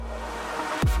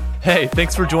Hey,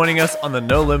 thanks for joining us on the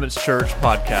No Limits Church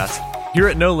podcast. Here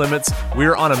at No Limits, we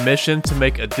are on a mission to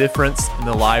make a difference in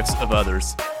the lives of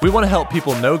others. We want to help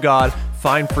people know God,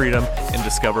 find freedom, and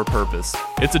discover purpose.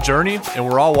 It's a journey, and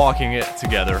we're all walking it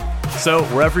together. So,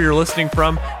 wherever you're listening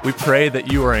from, we pray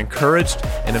that you are encouraged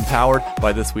and empowered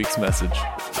by this week's message.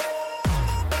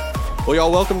 Well,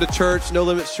 y'all, welcome to church, No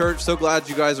Limits Church. So glad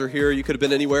you guys are here. You could have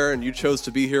been anywhere, and you chose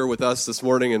to be here with us this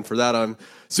morning, and for that, I'm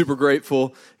super grateful.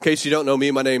 In case you don't know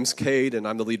me, my name's Cade, and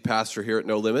I'm the lead pastor here at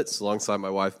No Limits, alongside my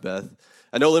wife, Beth.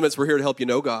 At No Limits, we're here to help you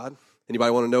know God.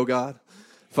 Anybody want to know God?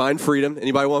 Find freedom.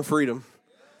 Anybody want freedom?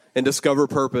 And discover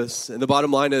purpose. And the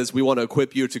bottom line is we want to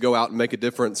equip you to go out and make a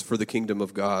difference for the kingdom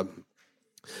of God.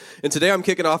 And today I'm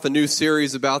kicking off a new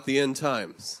series about the end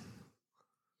times.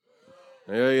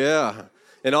 Yeah.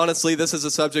 And honestly, this is a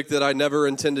subject that I never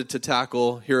intended to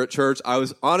tackle here at church. I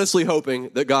was honestly hoping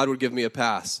that God would give me a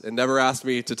pass and never ask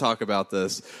me to talk about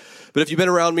this. But if you've been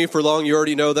around me for long, you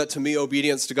already know that to me,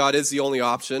 obedience to God is the only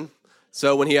option.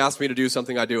 So when he asks me to do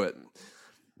something, I do it.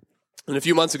 And a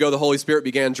few months ago, the Holy Spirit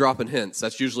began dropping hints.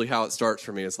 That's usually how it starts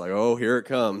for me. It's like, oh, here it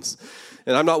comes.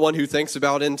 And I'm not one who thinks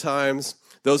about end times.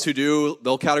 Those who do,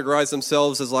 they'll categorize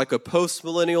themselves as like a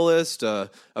post-millennialist,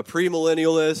 a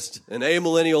pre-millennialist, an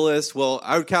amillennialist. Well,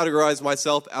 I would categorize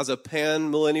myself as a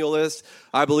pan-millennialist.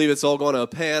 I believe it's all going to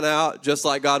pan out just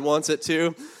like God wants it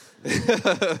to.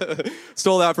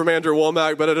 Stole that from Andrew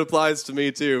Womack, but it applies to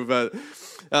me too. But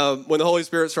when the Holy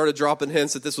Spirit started dropping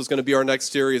hints that this was going to be our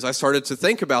next series, I started to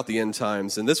think about the end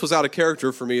times. And this was out of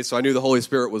character for me, so I knew the Holy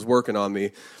Spirit was working on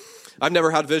me. I've never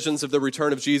had visions of the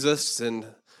return of Jesus, and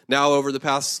now, over the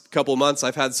past couple of months,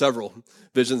 I've had several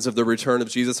visions of the return of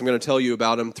Jesus. I'm going to tell you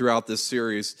about them throughout this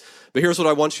series. But here's what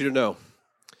I want you to know.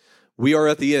 We are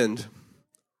at the end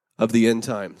of the end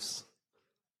times.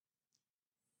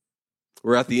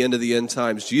 We're at the end of the end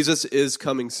times. Jesus is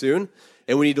coming soon,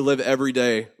 and we need to live every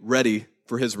day ready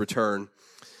for his return.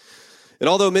 And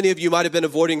although many of you might have been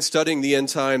avoiding studying the end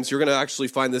times, you're going to actually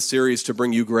find this series to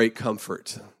bring you great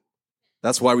comfort.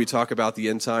 That's why we talk about the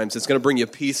end times. It's going to bring you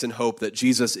peace and hope that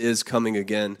Jesus is coming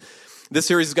again. This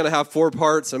series is going to have 4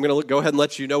 parts. I'm going to go ahead and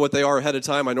let you know what they are ahead of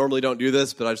time. I normally don't do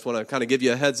this, but I just want to kind of give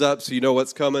you a heads up so you know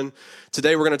what's coming.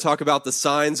 Today we're going to talk about the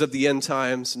signs of the end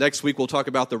times. Next week we'll talk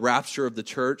about the rapture of the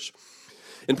church.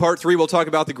 In part 3 we'll talk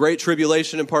about the Great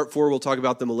Tribulation. In part 4 we'll talk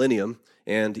about the millennium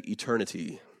and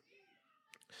eternity.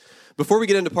 Before we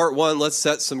get into part 1, let's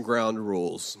set some ground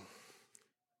rules.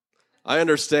 I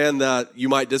understand that you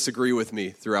might disagree with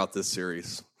me throughout this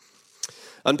series.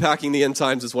 Unpacking the end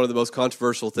times is one of the most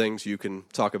controversial things you can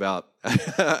talk about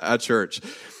at church.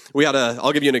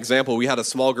 I'll give you an example. We had a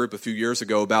small group a few years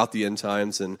ago about the end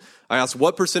times, and I asked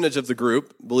what percentage of the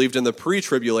group believed in the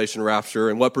pre-tribulation rapture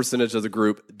and what percentage of the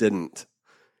group didn't.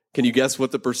 Can you guess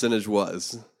what the percentage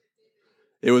was?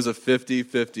 It was a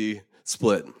 50-50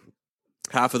 split.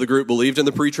 Half of the group believed in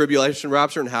the pre-tribulation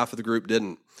rapture and half of the group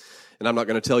didn't. And I'm not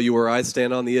going to tell you where I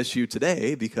stand on the issue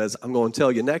today because I'm going to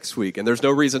tell you next week. And there's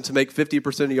no reason to make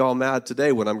 50% of y'all mad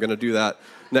today when I'm going to do that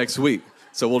next week.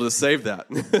 So we'll just save that.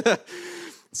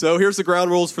 So here's the ground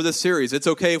rules for this series. It's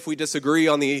okay if we disagree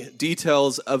on the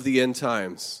details of the end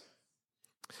times,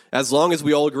 as long as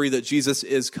we all agree that Jesus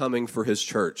is coming for his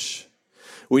church.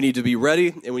 We need to be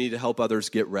ready, and we need to help others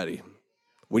get ready.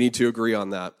 We need to agree on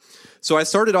that. So I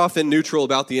started off in neutral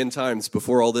about the end times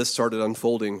before all this started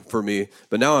unfolding for me,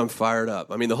 but now I'm fired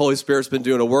up. I mean, the Holy Spirit's been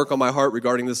doing a work on my heart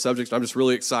regarding this subject. I'm just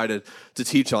really excited to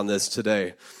teach on this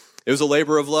today. It was a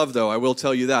labor of love, though, I will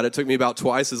tell you that. It took me about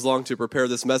twice as long to prepare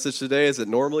this message today as it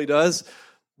normally does,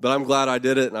 but I'm glad I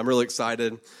did it, and I'm really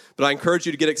excited. But I encourage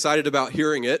you to get excited about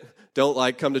hearing it. Don't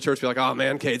come to church and be like, oh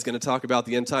man, Cade's going to talk about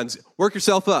the end times. Work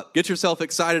yourself up. Get yourself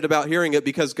excited about hearing it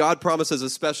because God promises a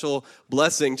special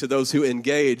blessing to those who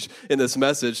engage in this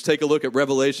message. Take a look at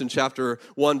Revelation chapter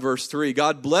 1, verse 3.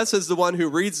 God blesses the one who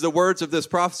reads the words of this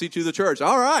prophecy to the church.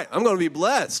 All right, I'm going to be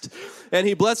blessed. And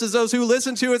he blesses those who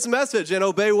listen to its message and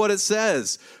obey what it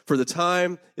says, for the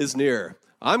time is near.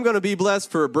 I'm going to be blessed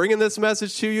for bringing this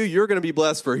message to you. You're going to be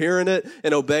blessed for hearing it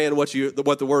and obeying what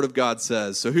the Word of God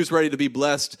says. So who's ready to be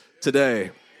blessed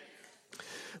today?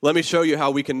 Let me show you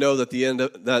how we can know that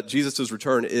that Jesus'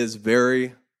 return is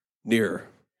very near.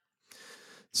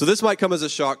 So this might come as a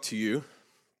shock to you,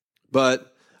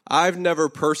 but I've never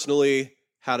personally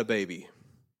had a baby.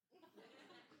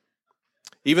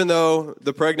 Even though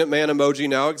the pregnant man emoji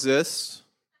now exists,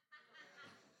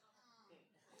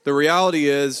 the reality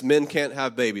is men can't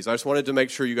have babies. I just wanted to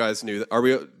make sure you guys knew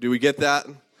that. Do we get that?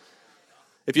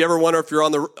 If you ever wonder if you're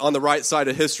on the right side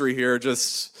of history here,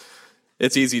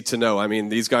 it's easy to know. I mean,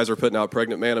 these guys are putting out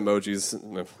pregnant man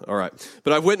emojis. All right.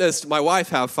 But I've witnessed my wife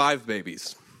have 5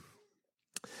 babies.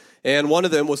 And one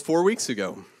of them was 4 weeks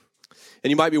ago. And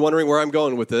you might be wondering where I'm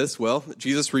going with this. Well,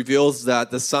 Jesus reveals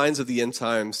that the signs of the end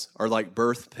times are like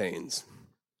birth pains.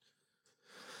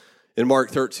 In Mark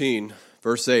 13,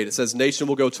 verse 8, it says, "Nation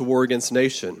will go to war against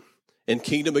nation, and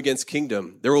kingdom against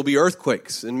kingdom. There will be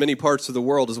earthquakes in many parts of the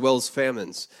world, as well as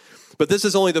famines. But this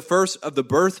is only the first of the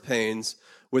birth pains,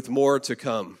 with more to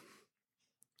come."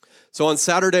 So on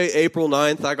Saturday, April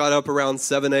 9th, I got up around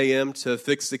 7 a.m. to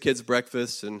fix the kids'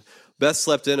 breakfast, and Beth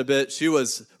slept in a bit. She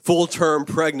was full-term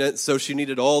pregnant, so she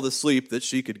needed all the sleep that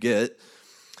she could get.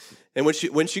 And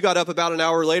when she got up about an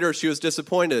hour later, she was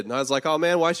disappointed. And I was like, oh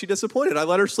man, why is she disappointed? I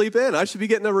let her sleep in. I should be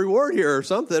getting a reward here or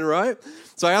something, right?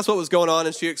 So I asked what was going on,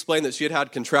 and she explained that she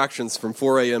had contractions from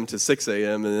 4 a.m. to 6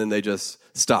 a.m., and then they just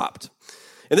stopped.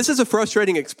 And this is a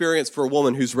frustrating experience for a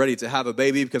woman who's ready to have a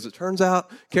baby, because it turns out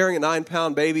carrying a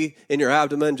 9-pound baby in your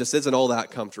abdomen just isn't all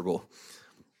that comfortable.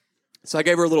 So I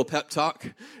gave her a little pep talk,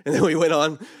 and then we went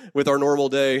on with our normal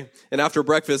day. And after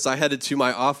breakfast, I headed to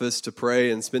my office to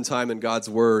pray and spend time in God's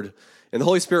Word. And the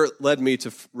Holy Spirit led me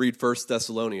to read 1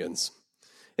 Thessalonians.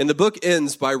 And the book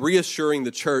ends by reassuring the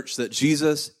church that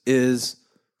Jesus is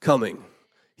coming.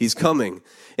 He's coming.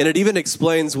 And it even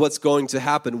explains what's going to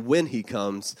happen when he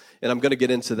comes. And I'm going to get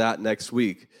into that next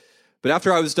week. But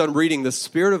after I was done reading, the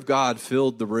Spirit of God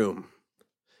filled the room.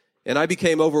 And I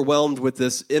became overwhelmed with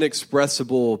this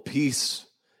inexpressible peace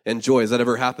and joy. Has that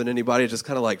ever happened to anybody? It just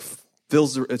kind of like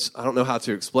fills, I don't know how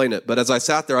to explain it. But as I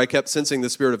sat there, I kept sensing the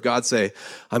Spirit of God say,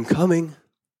 I'm coming.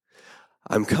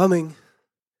 I'm coming.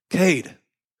 Cade,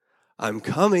 I'm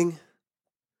coming.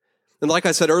 And like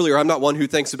I said earlier, I'm not one who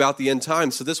thinks about the end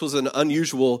times. So this was an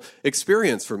unusual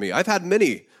experience for me. I've had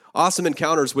many awesome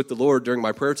encounters with the Lord during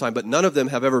my prayer time, but none of them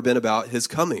have ever been about his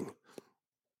coming.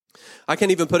 I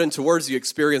can't even put into words the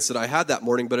experience that I had that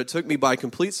morning, but it took me by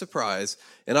complete surprise,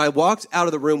 and I walked out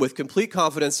of the room with complete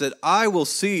confidence that I will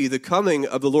see the coming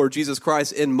of the Lord Jesus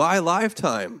Christ in my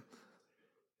lifetime.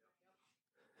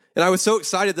 And I was so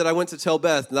excited that I went to tell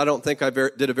Beth, and I don't think I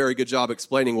did a very good job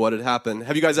explaining what had happened.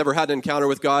 Have you guys ever had an encounter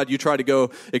with God? You try to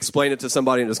go explain it to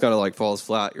somebody, and it just kind of like falls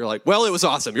flat. You're like, well, it was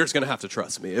awesome. You're just going to have to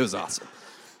trust me. It was awesome.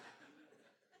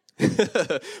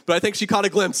 But I think she caught a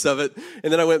glimpse of it,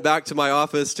 and then I went back to my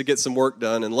office to get some work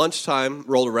done, and lunchtime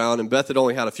rolled around, and Beth had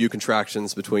only had a few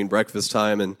contractions between breakfast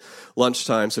time and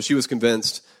lunchtime, so she was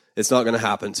convinced it's not going to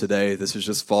happen today. This is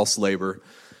just false labor.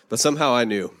 But somehow I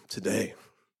knew today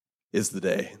is the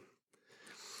day.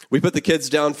 We put the kids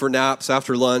down for naps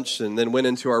after lunch and then went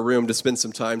into our room to spend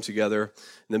some time together.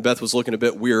 And then Beth was looking a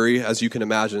bit weary, as you can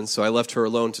imagine, so I left her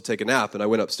alone to take a nap, and I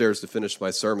went upstairs to finish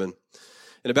my sermon.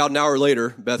 And about an hour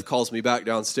later, Beth calls me back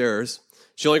downstairs.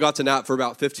 She only got to nap for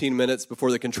about 15 minutes before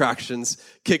the contractions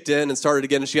kicked in and started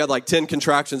again. And she had like 10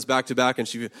 contractions back to back, and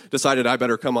she decided I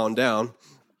better come on down.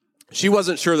 She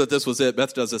wasn't sure that this was it.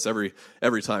 Beth does this every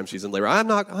time she's in labor. I'm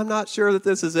not sure that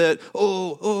this is it.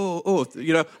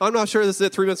 I'm not sure this is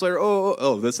it. 3 minutes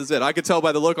later, this is it. I could tell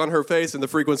by the look on her face and the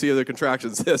frequency of the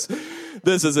contractions. This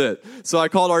is it. So I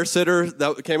called our sitter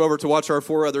that came over to watch our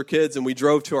 4 other kids, and we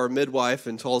drove to our midwife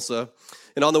in Tulsa.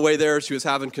 And on the way there, she was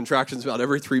having contractions about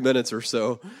every 3 minutes or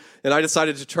so. And I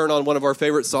decided to turn on one of our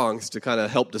favorite songs to kind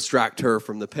of help distract her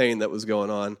from the pain that was going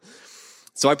on.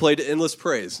 So I played Endless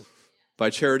Praise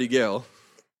by Charity Gale.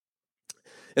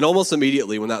 And almost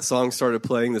immediately when that song started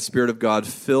playing, the Spirit of God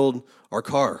filled our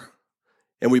car,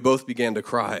 and we both began to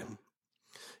cry.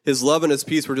 His love and his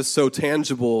peace were just so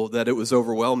tangible that it was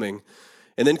overwhelming.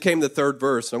 And then came the third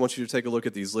verse, and I want you to take a look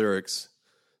at these lyrics.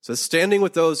 It says, standing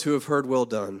with those who have heard well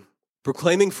done,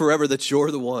 proclaiming forever that you're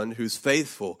the one who's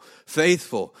faithful,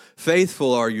 faithful,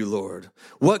 faithful are you, Lord.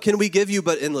 What can we give you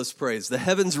but endless praise? The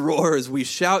heavens roar as we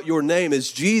shout your name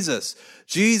as Jesus,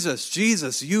 Jesus,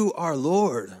 Jesus, you are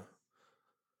Lord.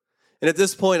 And at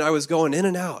this point, I was going in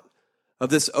and out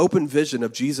of this open vision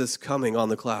of Jesus coming on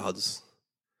the clouds.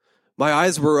 My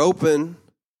eyes were open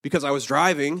because I was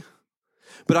driving,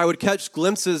 but I would catch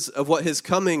glimpses of what his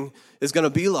coming is going to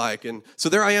be like. And so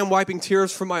there I am wiping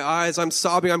tears from my eyes. I'm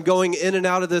sobbing. I'm going in and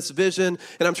out of this vision,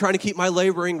 and I'm trying to keep my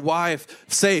laboring wife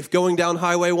safe going down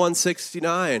Highway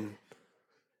 169.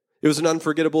 It was an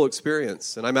unforgettable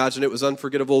experience, and I imagine it was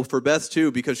unforgettable for Beth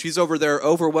too, because she's over there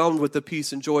overwhelmed with the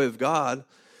peace and joy of God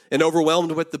and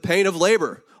overwhelmed with the pain of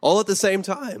labor all at the same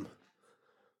time.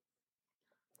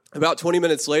 About 20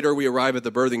 minutes later, we arrive at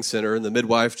the birthing center, and the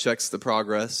midwife checks the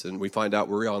progress, and we find out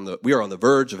we are on the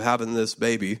verge of having this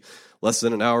baby. Less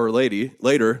than an hour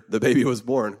later, the baby was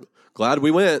born. Glad we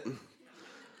went.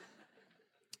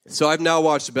 So I've now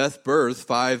watched Beth birth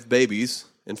 5 babies,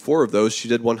 and 4 of those she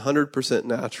did 100%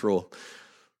 natural.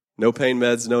 No pain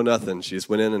meds, no nothing. She just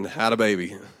went in and had a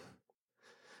baby.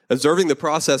 Observing the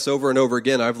process over and over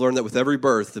again, I've learned that with every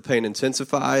birth, the pain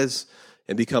intensifies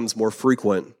and becomes more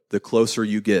frequent the closer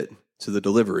you get to the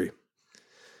delivery.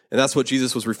 And that's what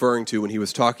Jesus was referring to when he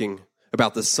was talking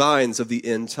about the signs of the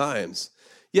end times.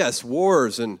 Yes,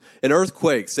 wars and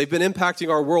earthquakes, they've been impacting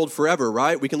our world forever,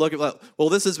 right? We can look at, well,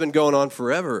 this has been going on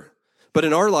forever. But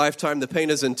in our lifetime, the pain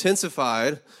has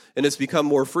intensified and it's become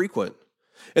more frequent.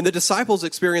 And the disciples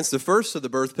experienced the first of the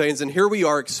birth pains, and here we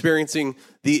are experiencing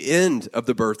the end of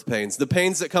the birth pains, the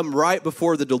pains that come right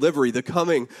before the delivery, the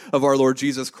coming of our Lord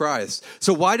Jesus Christ.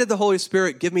 So why did the Holy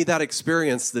Spirit give me that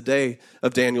experience the day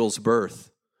of Daniel's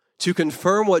birth? To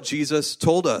confirm what Jesus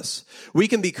told us. We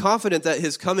can be confident that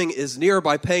his coming is near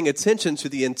by paying attention to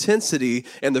the intensity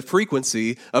and the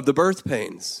frequency of the birth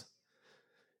pains.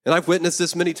 And I've witnessed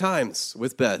this many times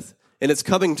with Beth, and it's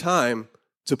coming time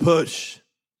to push.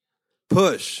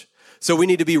 So we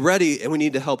need to be ready, and we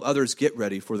need to help others get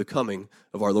ready for the coming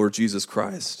of our Lord Jesus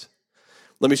Christ.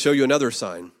 Let me show you another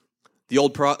sign. The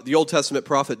Old Testament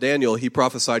prophet Daniel, he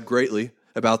prophesied greatly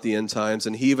about the end times,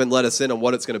 and he even let us in on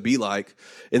what it's going to be like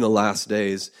in the last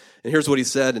days. And here's what he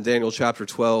said in Daniel chapter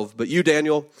 12. But you,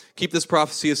 Daniel, keep this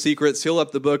prophecy a secret, seal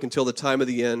up the book until the time of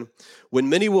the end, when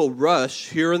many will rush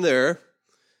here and there,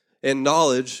 and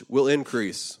knowledge will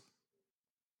increase.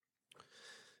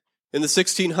 In the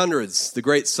 1600s, the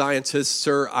great scientist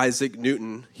Sir Isaac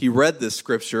Newton, he read this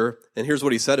scripture, and here's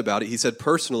what he said about it. He said,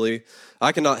 personally,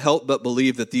 I cannot help but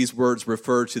believe that these words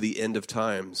refer to the end of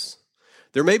times.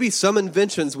 There may be some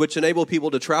inventions which enable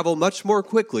people to travel much more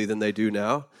quickly than they do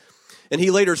now. And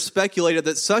he later speculated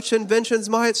that such inventions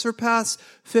might surpass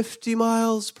 50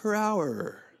 miles per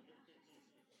hour.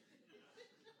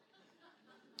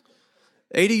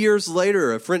 80 years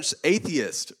later, a French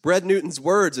atheist read Newton's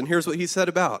words, and here's what he said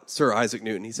about Sir Isaac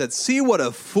Newton. He said, see what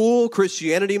a fool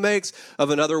Christianity makes of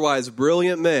an otherwise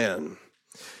brilliant man.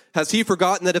 Has he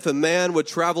forgotten that if a man would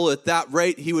travel at that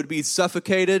rate, he would be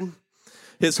suffocated?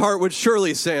 His heart would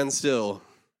surely stand still.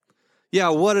 Yeah,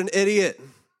 what an idiot.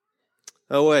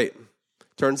 Oh, wait.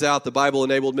 Turns out the Bible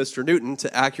enabled Mr. Newton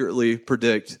to accurately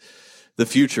predict the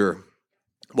future,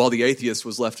 while the atheist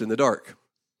was left in the dark.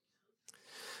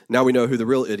 Now we know who the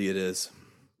real idiot is.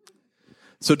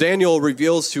 So Daniel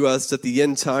reveals to us that the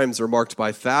end times are marked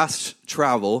by fast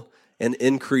travel and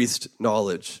increased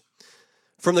knowledge.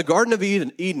 From the Garden of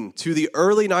Eden to the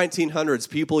early 1900s,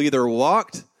 people either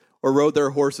walked or rode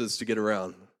their horses to get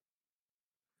around.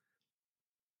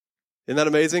 Isn't that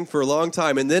amazing? For a long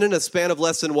time. And then in a span of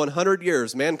less than 100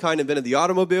 years, mankind invented the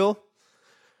automobile,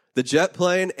 the jet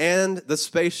plane, and the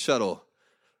space shuttle.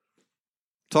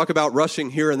 Talk about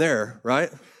rushing here and there, right?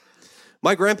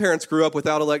 My grandparents grew up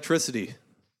without electricity.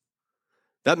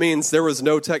 That means there was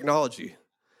no technology.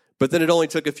 But then it only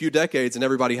took a few decades and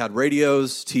everybody had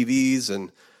radios, TVs,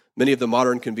 and many of the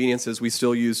modern conveniences we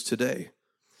still use today.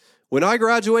 When I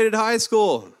graduated high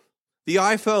school, the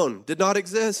iPhone did not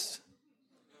exist.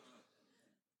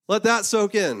 Let that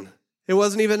soak in. It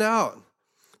wasn't even out.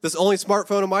 This only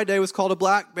smartphone of my day was called a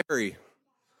BlackBerry.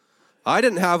 I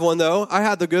didn't have one, though. I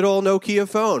had the good old Nokia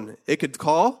phone. It could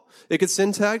call, it could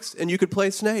send text, and you could play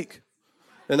Snake.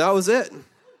 And that was it.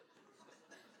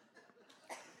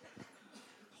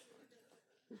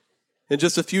 In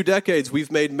just a few decades,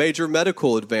 we've made major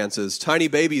medical advances. Tiny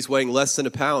babies weighing less than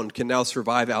a pound can now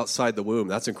survive outside the womb.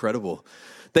 That's incredible.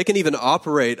 They can even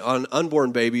operate on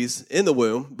unborn babies in the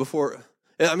womb before.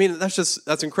 I mean,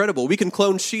 that's incredible. We can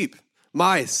clone sheep,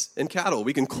 mice, and cattle.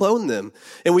 We can clone them.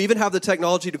 And we even have the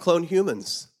technology to clone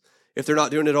humans. If they're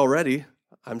not doing it already,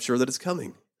 I'm sure that it's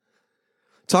coming.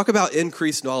 Talk about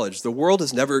increased knowledge. The world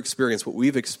has never experienced what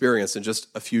we've experienced in just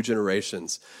a few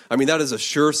generations. I mean, that is a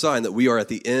sure sign that we are at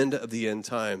the end of the end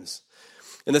times.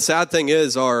 And the sad thing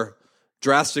is, our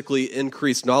drastically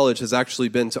increased knowledge has actually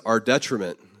been to our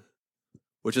detriment,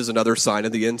 which is another sign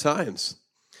of the end times.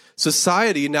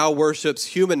 Society now worships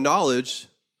human knowledge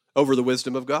over the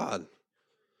wisdom of God.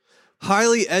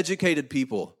 Highly educated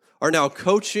people are now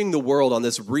coaching the world on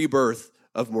this rebirth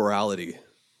of morality,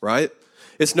 right?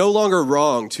 It's no longer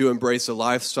wrong to embrace a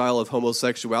lifestyle of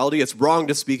homosexuality. It's wrong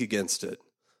to speak against it.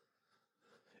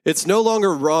 It's no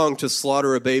longer wrong to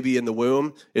slaughter a baby in the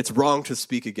womb. It's wrong to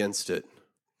speak against it.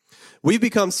 We've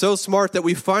become so smart that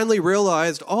we finally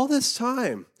realized all this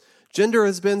time, gender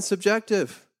has been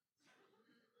subjective.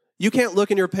 You can't look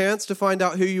in your pants to find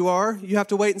out who you are. You have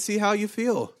to wait and see how you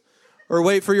feel, or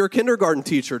wait for your kindergarten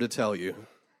teacher to tell you.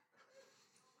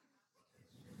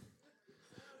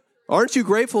 Aren't you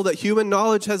grateful that human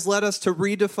knowledge has led us to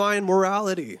redefine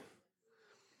morality?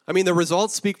 I mean, the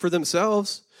results speak for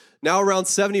themselves. Now around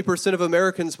 70% of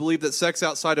Americans believe that sex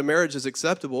outside of marriage is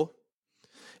acceptable.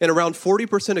 And around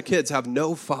 40% of kids have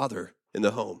no father in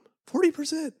the home.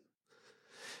 40%.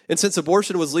 And since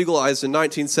abortion was legalized in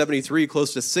 1973,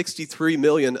 close to 63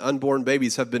 million unborn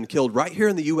babies have been killed right here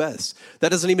in the U.S. That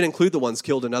doesn't even include the ones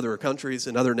killed in other countries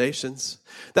and other nations.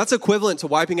 That's equivalent to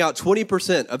wiping out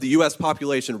 20% of the U.S.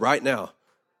 population right now.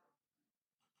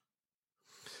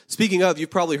 Speaking of,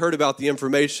 you've probably heard about the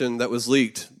information that was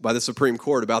leaked by the Supreme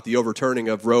Court about the overturning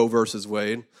of Roe versus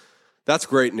Wade. That's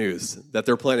great news that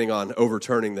they're planning on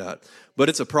overturning that. But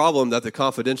it's a problem that the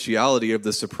confidentiality of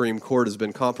the Supreme Court has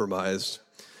been compromised.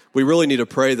 We really need to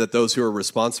pray that those who are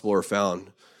responsible are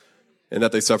found and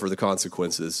that they suffer the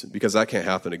consequences, because that can't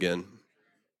happen again.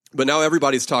 But now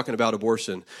everybody's talking about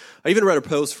abortion. I even read a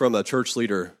post from a church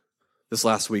leader this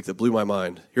last week that blew my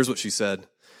mind. Here's what she said.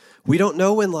 "We don't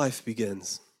know when life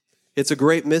begins. It's a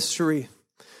great mystery.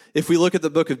 If we look at the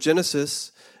book of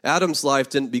Genesis, Adam's life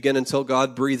didn't begin until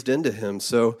God breathed into him.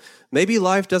 So maybe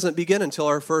life doesn't begin until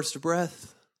our first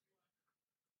breath."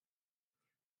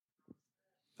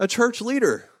 A church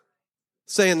leader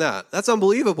saying that. That's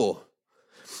unbelievable.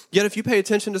 Yet if you pay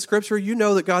attention to Scripture, you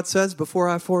know that God says, "Before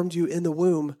I formed you in the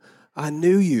womb, I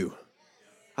knew you.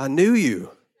 I knew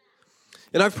you."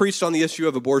 And I've preached on the issue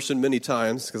of abortion many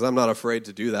times because I'm not afraid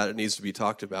to do that. It needs to be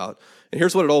talked about. And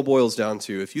here's what it all boils down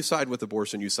to. If you side with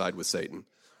abortion, you side with Satan.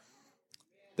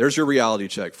 There's your reality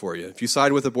check for you. If you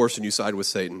side with abortion, you side with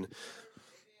Satan.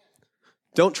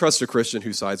 Don't trust a Christian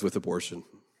who sides with abortion.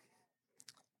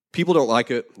 People don't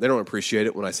like it. They don't appreciate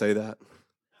it when I say that.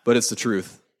 But it's the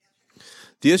truth.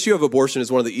 The issue of abortion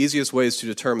is one of the easiest ways to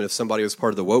determine if somebody is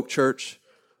part of the woke church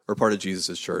or part of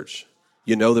Jesus' church.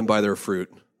 You know them by their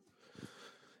fruit.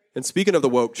 And speaking of the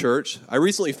woke church, I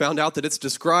recently found out that it's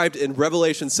described in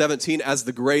Revelation 17 as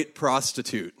the great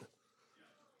prostitute.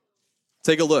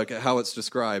 Take a look at how it's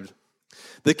described.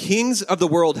 "The kings of the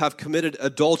world have committed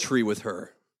adultery with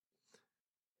her.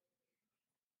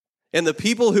 And the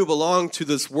people who belong to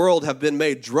this world have been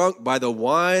made drunk by the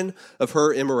wine of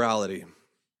her immorality."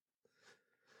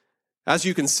 As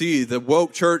you can see, the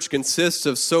woke church consists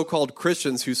of so-called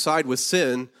Christians who side with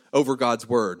sin over God's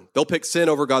word. They'll pick sin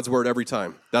over God's word every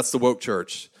time. That's the woke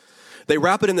church. They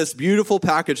wrap it in this beautiful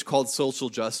package called social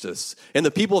justice. And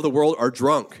the people of the world are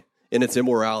drunk in its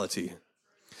immorality.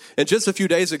 And just a few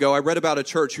days ago, I read about a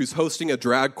church who's hosting a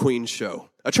drag queen show.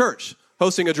 A church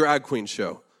hosting a drag queen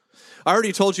show. I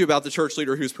already told you about the church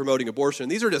leader who's promoting abortion.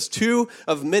 These are just two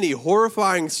of many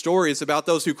horrifying stories about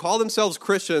those who call themselves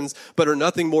Christians but are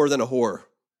nothing more than a whore,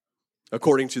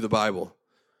 according to the Bible.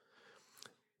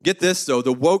 Get this, though.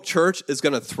 The woke church is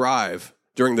going to thrive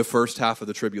during the first half of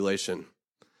the tribulation.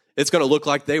 It's going to look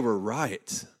like they were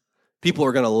right. People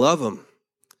are going to love them.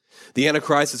 The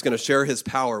Antichrist is going to share his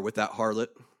power with that harlot.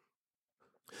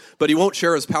 But he won't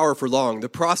share his power for long. The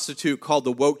prostitute called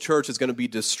the woke church is going to be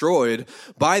destroyed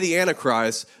by the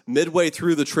Antichrist midway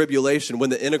through the tribulation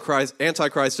when the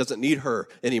Antichrist doesn't need her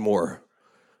anymore.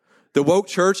 The woke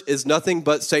church is nothing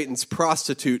but Satan's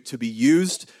prostitute to be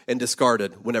used and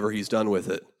discarded whenever he's done with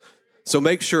it. So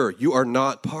make sure you are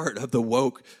not part of the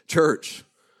woke church.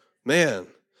 Man.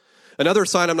 Another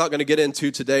sign I'm not going to get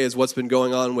into today is what's been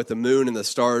going on with the moon and the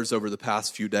stars over the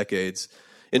past few decades.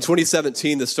 In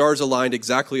 2017, the stars aligned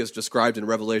exactly as described in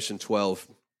Revelation 12.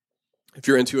 If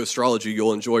you're into astrology,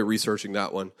 you'll enjoy researching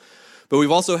that one. But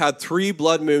we've also had 3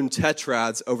 blood moon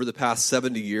tetrads over the past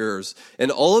 70 years,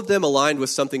 and all of them aligned with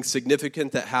something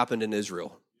significant that happened in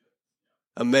Israel.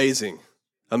 Amazing.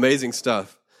 Amazing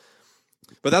stuff.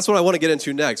 But that's what I want to get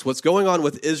into next. What's going on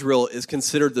with Israel is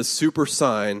considered the super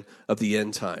sign of the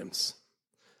end times.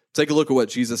 Take a look at what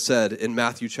Jesus said in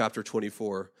Matthew chapter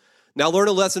 24. "Now learn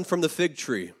a lesson from the fig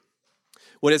tree.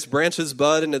 When its branches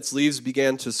bud and its leaves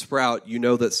began to sprout, you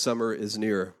know that summer is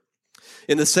near.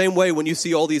 In the same way, when you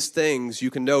see all these things, you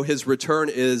can know his return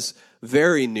is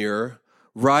very near,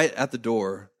 right at the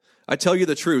door. I tell you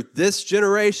the truth, this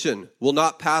generation will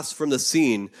not pass from the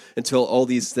scene until all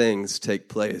these things take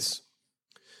place."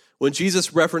 When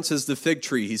Jesus references the fig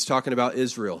tree, he's talking about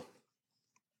Israel.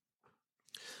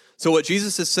 So what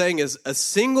Jesus is saying is a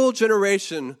single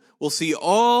generation will see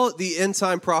all the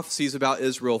end-time prophecies about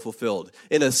Israel fulfilled.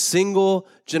 In a single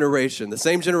generation. The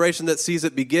same generation that sees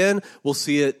it begin will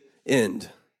see it end.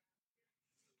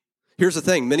 Here's the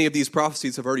thing. Many of these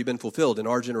prophecies have already been fulfilled in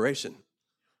our generation.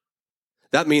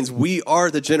 That means we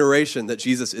are the generation that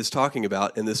Jesus is talking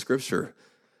about in this scripture.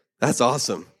 That's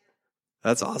awesome.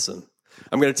 That's awesome.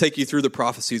 I'm going to take you through the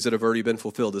prophecies that have already been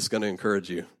fulfilled. It's going to encourage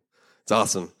you. It's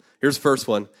awesome. Here's the first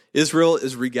one. Israel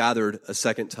is regathered a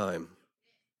second time.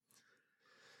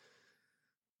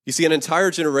 You see, an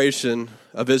entire generation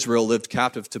of Israel lived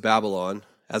captive to Babylon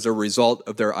as a result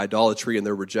of their idolatry and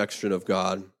their rejection of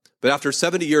God. But after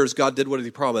 70 years, God did what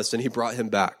he promised, and he brought them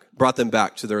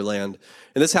back to their land.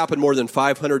 And this happened more than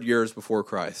 500 years before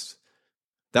Christ.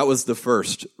 That was the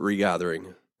first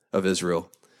regathering of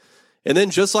Israel. And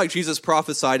then just like Jesus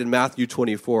prophesied in Matthew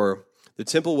 24, the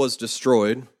temple was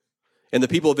destroyed, and the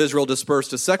people of Israel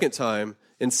dispersed a second time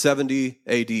in 70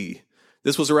 AD.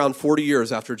 This was around 40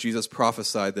 years after Jesus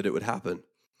prophesied that it would happen.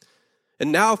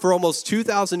 And now for almost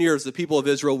 2,000 years, the people of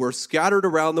Israel were scattered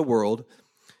around the world.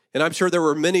 And I'm sure there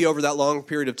were many over that long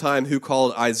period of time who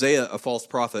called Isaiah a false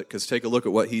prophet, because take a look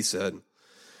at what he said.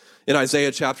 In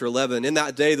Isaiah chapter 11, in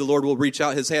that day the Lord will reach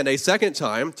out his hand a second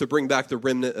time to bring back the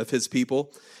remnant of his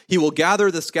people. He will gather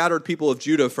the scattered people of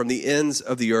Judah from the ends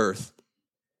of the earth.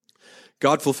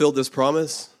 God fulfilled this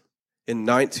promise in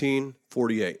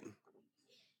 1948,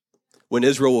 when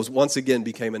Israel was once again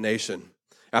became a nation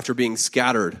after being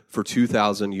scattered for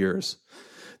 2,000 years.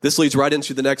 This leads right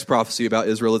into the next prophecy about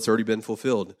Israel. It's already been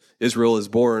fulfilled. Israel is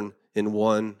born in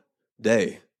one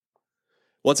day.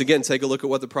 Once again, take a look at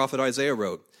what the prophet Isaiah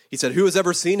wrote. He said, "Who has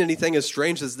ever seen anything as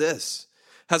strange as this?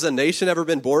 Has a nation ever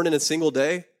been born in a single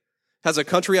day? Has a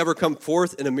country ever come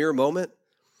forth in a mere moment?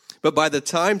 But by the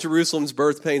time Jerusalem's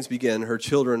birth pains begin, her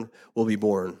children will be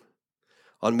born."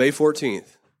 On May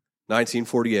 14th,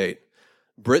 1948,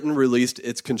 Britain released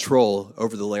its control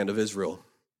over the land of Israel.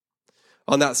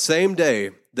 On that same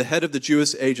day, the head of the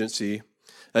Jewish agency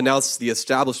announced the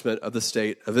establishment of the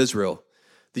state of Israel.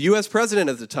 The U.S. president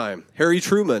at the time, Harry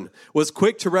Truman, was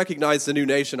quick to recognize the new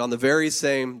nation on the very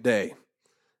same day.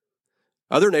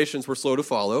 Other nations were slow to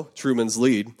follow Truman's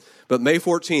lead, but May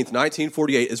 14th,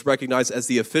 1948 is recognized as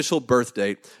the official birth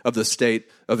date of the state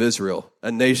of Israel,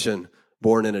 a nation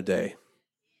born in a day.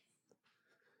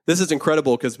 This is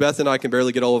incredible because Beth and I can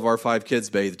barely get all of our 5 kids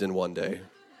bathed in one day.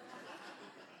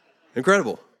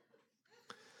 Incredible.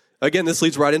 Again, this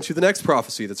leads right into the next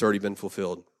prophecy that's already been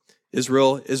fulfilled.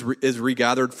 Israel is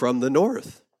regathered from the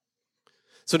north.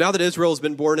 So now that Israel has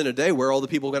been born in a day, where are all the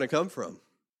people going to come from?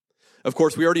 Of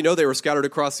course, we already know they were scattered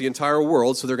across the entire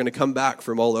world, so they're going to come back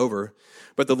from all over.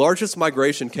 But the largest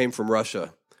migration came from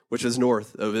Russia, which is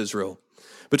north of Israel.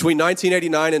 Between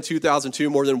 1989 and 2002,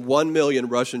 more than 1 million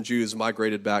Russian Jews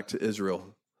migrated back to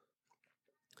Israel.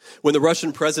 When the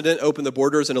Russian president opened the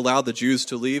borders and allowed the Jews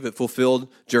to leave, it fulfilled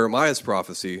Jeremiah's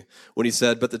prophecy when he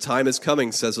said, "But the time is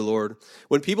coming, says the Lord,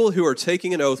 when people who are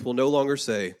taking an oath will no longer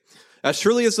say, 'As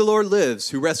surely as the Lord lives,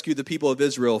 who rescued the people of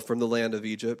Israel from the land of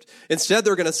Egypt.' Instead,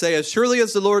 they're going to say, 'As surely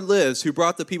as the Lord lives, who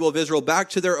brought the people of Israel back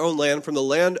to their own land from the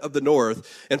land of the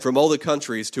north and from all the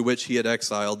countries to which he had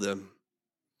exiled them.'"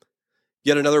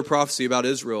 Yet another prophecy about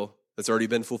Israel that's already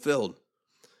been fulfilled.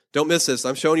 Don't miss this.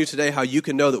 I'm showing you today how you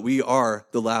can know that we are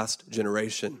the last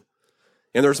generation.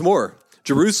 And there's more.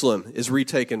 Jerusalem is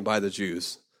retaken by the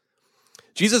Jews.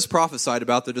 Jesus prophesied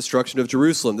about the destruction of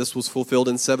Jerusalem. This was fulfilled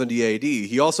in 70 AD.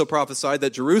 He also prophesied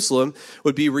that Jerusalem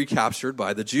would be recaptured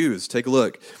by the Jews. Take a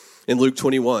look in Luke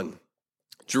 21.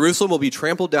 Jerusalem will be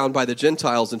trampled down by the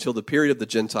Gentiles until the period of the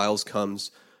Gentiles comes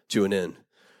to an end.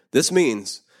 This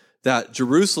means that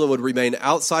Jerusalem would remain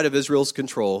outside of Israel's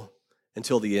control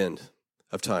until the end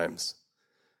of times.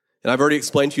 And I've already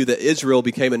explained to you that Israel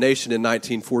became a nation in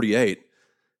 1948.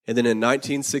 And then in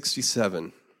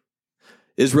 1967,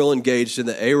 Israel engaged in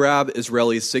the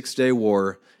Arab-Israeli 6-day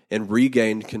war and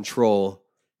regained control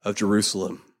of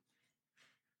Jerusalem.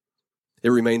 It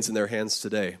remains in their hands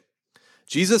today.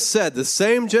 Jesus said the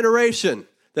same generation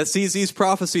that sees these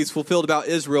prophecies fulfilled about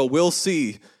Israel will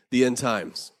see the end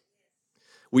times.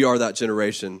 We are that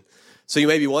generation. So you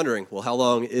may be wondering, well, how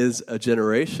long is a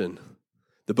generation?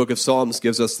 The book of Psalms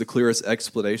gives us the clearest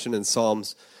explanation. In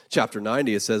Psalms chapter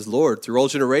 90, it says, "Lord, through all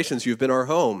generations you've been our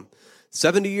home.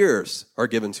 70 years are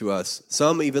given to us.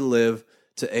 Some even live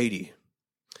to 80.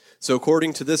 So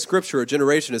according to this scripture, a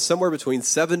generation is somewhere between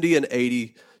 70 and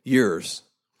 80 years.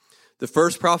 The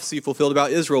first prophecy fulfilled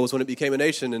about Israel was when it became a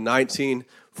nation in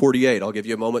 1948. I'll give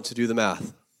you a moment to do the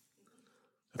math.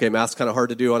 Okay, math's kind of hard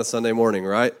to do on a Sunday morning,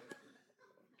 right?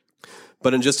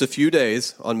 But in just a few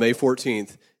days, on May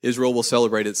 14th, Israel will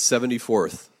celebrate its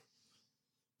 74th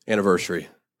anniversary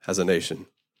as a nation.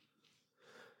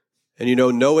 And you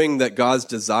know, knowing that God's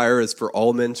desire is for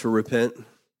all men to repent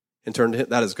and turn to him,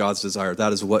 that is God's desire.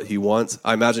 That is what he wants.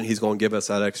 I imagine he's going to give us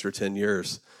that extra 10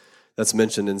 years that's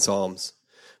mentioned in Psalms.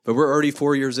 But we're already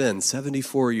 4 years in,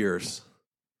 74 years.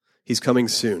 He's coming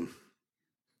soon.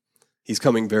 He's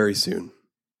coming very soon.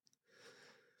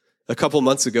 A couple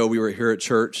months ago, we were here at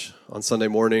church on Sunday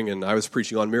morning, and I was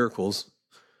preaching on miracles.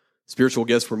 Spiritual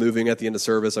gifts were moving at the end of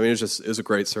service. I mean, it was a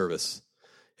great service.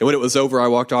 And when it was over, I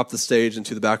walked off the stage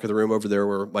into the back of the room over there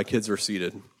where my kids were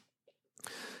seated.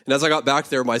 And as I got back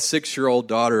there, my 6-year-old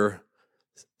daughter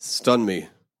stunned me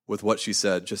with what she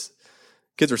said. Just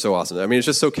kids are so awesome. I mean, it's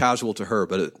just so casual to her,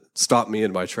 but it stopped me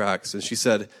in my tracks. And she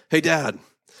said, "Hey, Dad,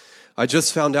 I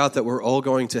just found out that we're all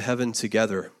going to heaven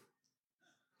together.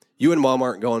 You and Mom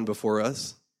aren't going before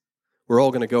us. We're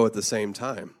all going to go at the same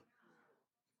time."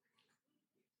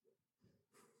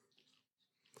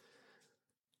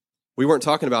 We weren't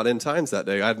talking about end times that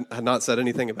day. I had not said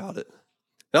anything about it.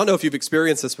 I don't know if you've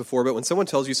experienced this before, but when someone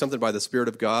tells you something by the Spirit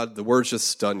of God, the words just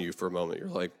stun you for a moment. You're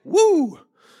like, woo!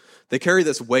 They carry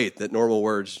this weight that normal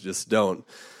words just don't.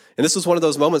 And this was one of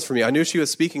those moments for me. I knew she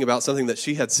was speaking about something that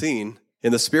she had seen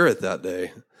in the Spirit that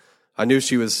day. I knew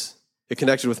it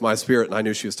connected with my spirit, and I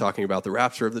knew she was talking about the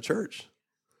rapture of the church.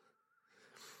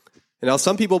 And now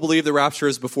some people believe the rapture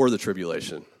is before the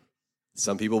tribulation.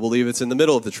 Some people believe it's in the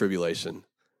middle of the tribulation.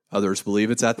 Others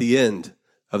believe it's at the end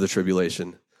of the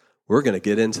tribulation. We're going to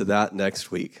get into that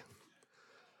next week.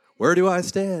 Where do I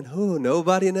stand? Oh,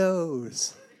 nobody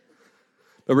knows.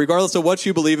 But regardless of what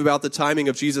you believe about the timing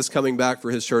of Jesus coming back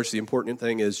for his church, the important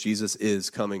thing is Jesus is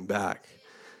coming back.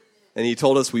 And he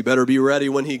told us we better be ready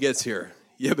when he gets here.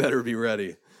 You better be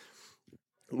ready.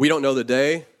 We don't know the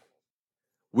day.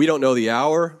 We don't know the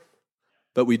hour,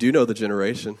 but we do know the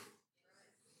generation.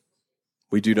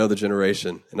 We do know the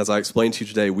generation. And as I explained to you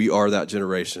today, we are that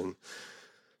generation.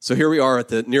 So here we are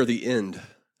near the end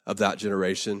of that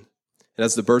generation. And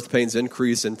as the birth pains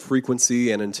increase in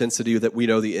frequency and intensity, that we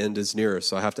know the end is near.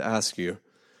 So I have to ask you,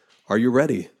 are you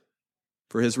ready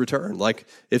for his return? Like,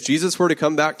 if Jesus were to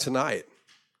come back tonight,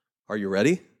 are you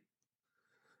ready?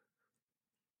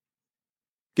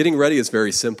 Getting ready is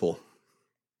very simple.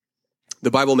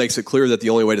 The Bible makes it clear that the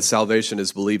only way to salvation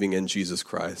is believing in Jesus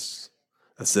Christ.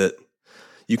 That's it.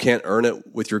 You can't earn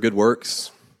it with your good works.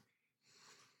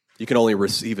 You can only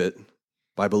receive it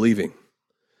by believing.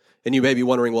 And you may be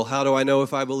wondering, well, how do I know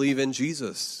if I believe in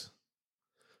Jesus?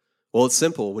 Well, it's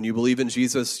simple. When you believe in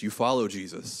Jesus, you follow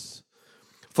Jesus.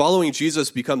 Following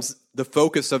Jesus becomes the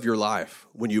focus of your life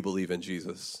when you believe in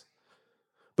Jesus.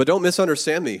 But don't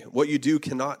misunderstand me. What you do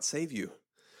cannot save you.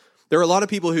 There are a lot of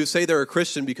people who say they're a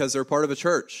Christian because they're part of a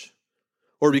church,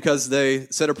 or because they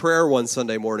said a prayer one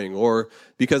Sunday morning, or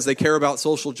because they care about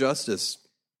social justice.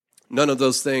 None of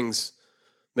those things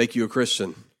make you a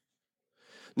Christian.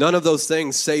 None of those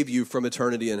things save you from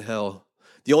eternity in hell.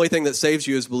 The only thing that saves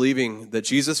you is believing that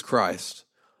Jesus Christ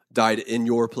died in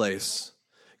your place.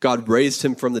 God raised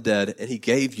him from the dead, and he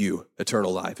gave you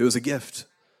eternal life. It was a gift.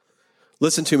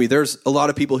 Listen to me. There's a lot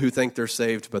of people who think they're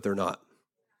saved, but they're not.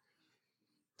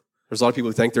 There's a lot of people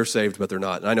who think they're saved, but they're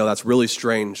not. And I know that's really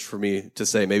strange for me to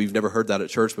say. Maybe you've never heard that at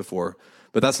church before,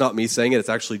 but that's not me saying it. It's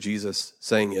actually Jesus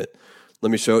saying it.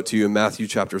 Let me show it to you in Matthew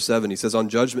chapter 7. He says, "On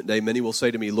judgment day, many will say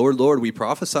to me, 'Lord, Lord, we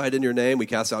prophesied in your name. We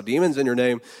cast out demons in your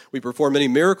name. We performed many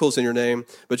miracles in your name.'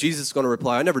 But Jesus is going to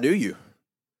reply, 'I never knew you.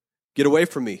 Get away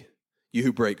from me, you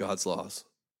who break God's laws.'"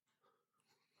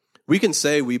 We can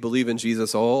say we believe in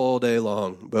Jesus all day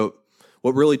long, but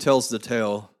what really tells the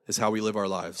tale is how we live our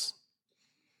lives.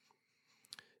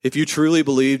 If you truly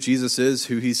believe Jesus is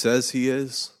who he says he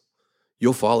is,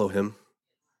 you'll follow him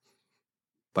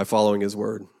by following his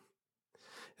word.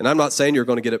 And I'm not saying you're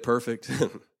going to get it perfect.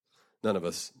 None of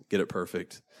us get it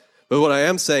perfect. But what I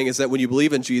am saying is that when you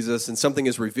believe in Jesus and something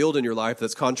is revealed in your life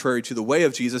that's contrary to the way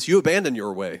of Jesus, you abandon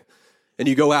your way and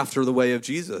you go after the way of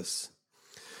Jesus.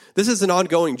 This is an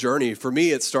ongoing journey. For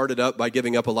me, it started up by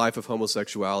giving up a life of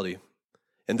homosexuality.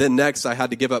 And then next, I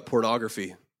had to give up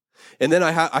pornography. And then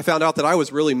I found out that I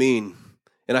was really mean,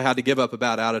 and I had to give up a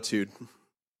bad attitude.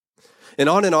 And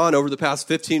on over the past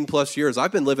 15 plus years,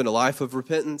 I've been living a life of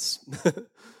repentance.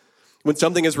 When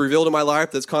something is revealed in my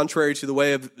life that's contrary to the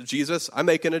way of Jesus, I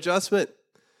make an adjustment.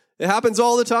 It happens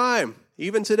all the time,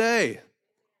 even today.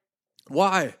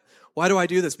 Why? Why do I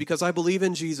do this? Because I believe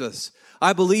in Jesus.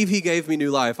 I believe he gave me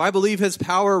new life. I believe his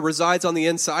power resides on the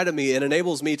inside of me and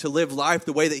enables me to live life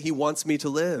the way that he wants me to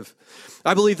live.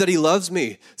 I believe that he loves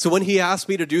me. So when he asks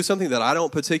me to do something that I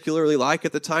don't particularly like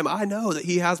at the time, I know that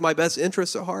he has my best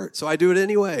interests at heart. So I do it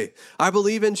anyway. I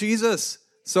believe in Jesus.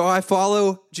 So I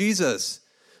follow Jesus.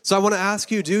 So I want to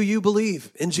ask you, do you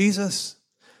believe in Jesus?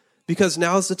 Because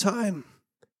now's the time.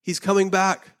 He's coming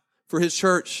back for his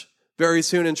church very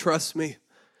soon, and trust me,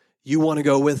 you want to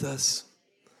go with us.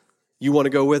 You want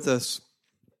to go with us.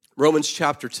 Romans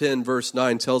chapter 10, verse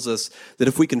 9 tells us that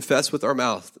if we confess with our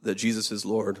mouth that Jesus is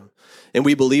Lord, and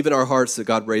we believe in our hearts that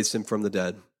God raised him from the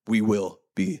dead, we will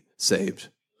be saved.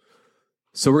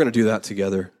 So we're going to do that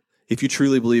together. If you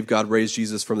truly believe God raised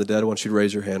Jesus from the dead, I want you to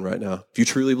raise your hand right now. If you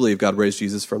truly believe God raised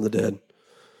Jesus from the dead.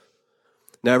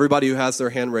 Now, everybody who has their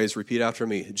hand raised, repeat after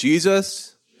me.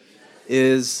 Jesus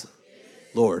is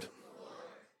Lord.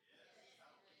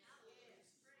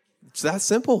 It's that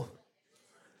simple.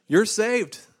 You're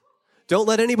saved. Don't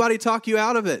let anybody talk you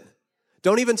out of it.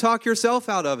 Don't even talk yourself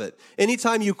out of it.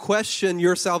 Anytime you question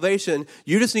your salvation,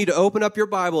 you just need to open up your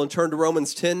Bible and turn to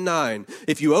Romans 10:9.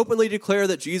 If you openly declare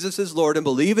that Jesus is Lord and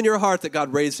believe in your heart that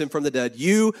God raised him from the dead,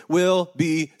 you will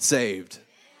be saved.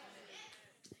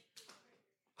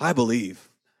 I believe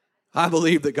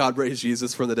that God raised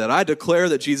Jesus from the dead. I declare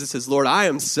that Jesus is Lord. I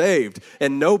am saved,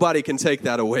 and nobody can take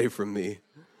that away from me.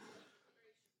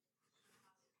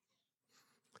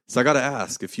 So I got to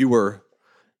ask, if you were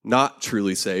not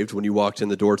truly saved when you walked in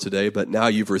the door today, but now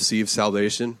you've received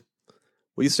salvation,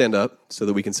 will you stand up so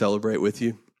that we can celebrate with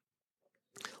you?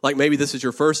 Like maybe this is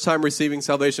your first time receiving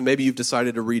salvation. Maybe you've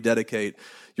decided to rededicate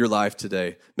your life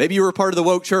today. Maybe you were a part of the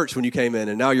Woke Church when you came in,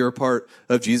 and now you're a part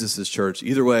of Jesus' church.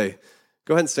 Either way,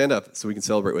 go ahead and stand up so we can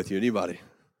celebrate with you. Anybody?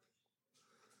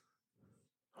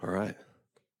 All right.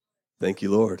 Thank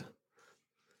you, Lord.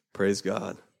 Praise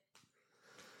God.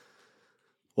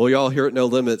 Well, y'all, here at No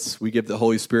Limits, we give the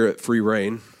Holy Spirit free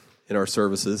reign in our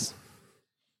services.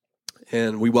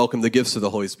 And we welcome the gifts of the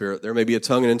Holy Spirit. There may be a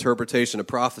tongue and interpretation, a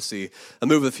prophecy, a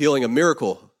move of healing, a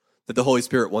miracle that the Holy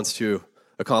Spirit wants to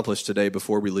accomplish today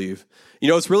before we leave. You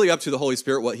know, it's really up to the Holy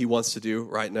Spirit what he wants to do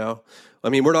right now. I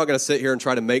mean, we're not going to sit here and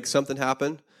try to make something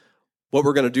happen. What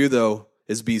we're going to do, though,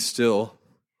 is be still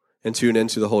and tune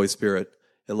into the Holy Spirit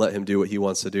and let him do what he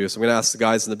wants to do. So I'm going to ask the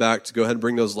guys in the back to go ahead and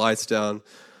bring those lights down,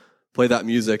 play that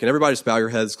music, and everybody just bow your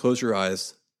heads, close your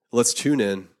eyes. Let's tune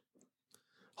in.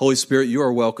 Holy Spirit, you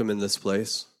are welcome in this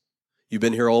place. You've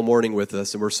been here all morning with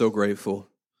us, and we're so grateful.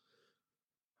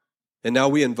 And now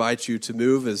we invite you to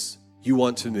move as you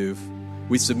want to move.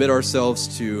 We submit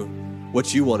ourselves to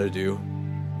what you want to do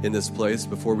in this place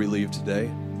before we leave today.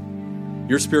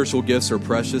 Your spiritual gifts are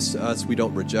precious to us. We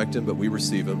don't reject them, but we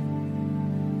receive them.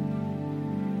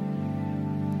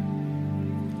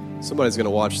 Somebody's going to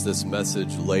watch this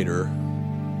message later.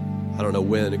 I don't know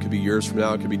when. It could be years from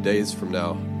now. It could be days from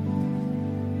now.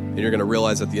 And you're going to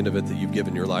realize at the end of it that you've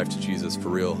given your life to Jesus for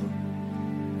real.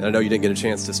 And I know you didn't get a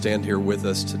chance to stand here with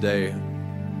us today,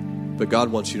 but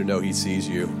God wants you to know he sees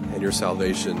you and your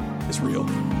salvation is real.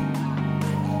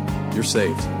 You're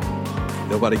saved.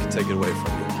 Nobody can take it away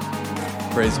from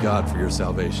you. Praise God for your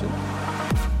salvation.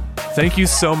 Thank you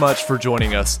so much for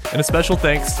joining us, and a special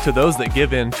thanks to those that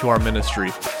give in to our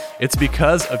ministry. It's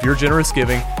because of your generous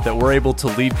giving that we're able to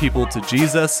lead people to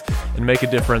Jesus and make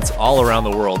a difference all around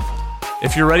the world.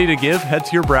 If you're ready to give, head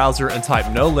to your browser and type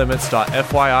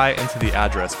nolimits.fyi into the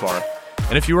address bar.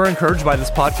 And if you were encouraged by this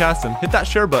podcast, then hit that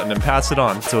share button and pass it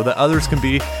on so that others can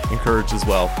be encouraged as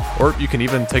well. Or you can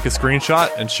even take a screenshot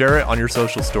and share it on your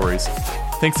social stories.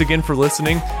 Thanks again for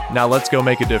listening. Now let's go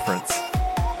make a difference.